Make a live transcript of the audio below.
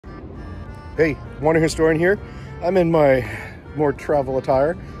Hey, Wandering Historian here. I'm in my more travel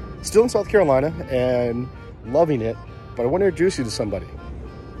attire, still in South Carolina and loving it, but I want to introduce you to somebody.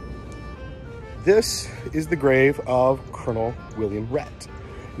 This is the grave of Colonel William Rhett.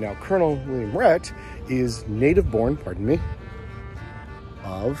 Now, Colonel William Rhett is native-born,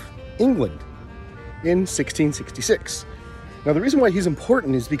 of England in 1666. Now, the reason why he's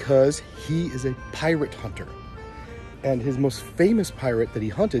important is because he is a pirate hunter. And his most famous pirate that he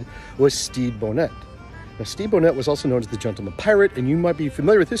hunted was Stede Bonnet. Now, Stede Bonnet was also known as the Gentleman Pirate, and you might be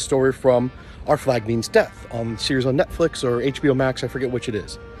familiar with his story from Our Flag Means Death, on series on Netflix or HBO Max, I forget which it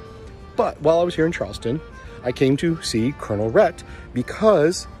is. But while I was here in Charleston, I came to see Colonel Rhett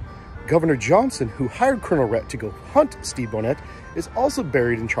because Governor Johnson, who hired Colonel Rhett to go hunt Stede Bonnet, is also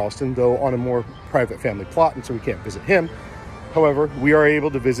buried in Charleston, though on a more private family plot, and so we can't visit him. However, we are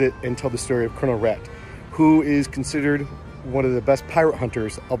able to visit and tell the story of Colonel Rhett, who is considered one of the best pirate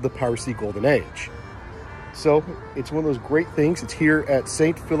hunters of the piracy golden age. So it's one of those great things. It's here at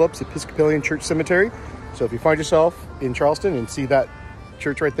St. Philip's Episcopalian Church Cemetery. So if you find yourself in Charleston and see that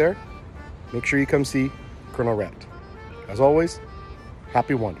church right there, make sure you come see Colonel Rhett. As always,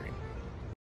 happy wandering.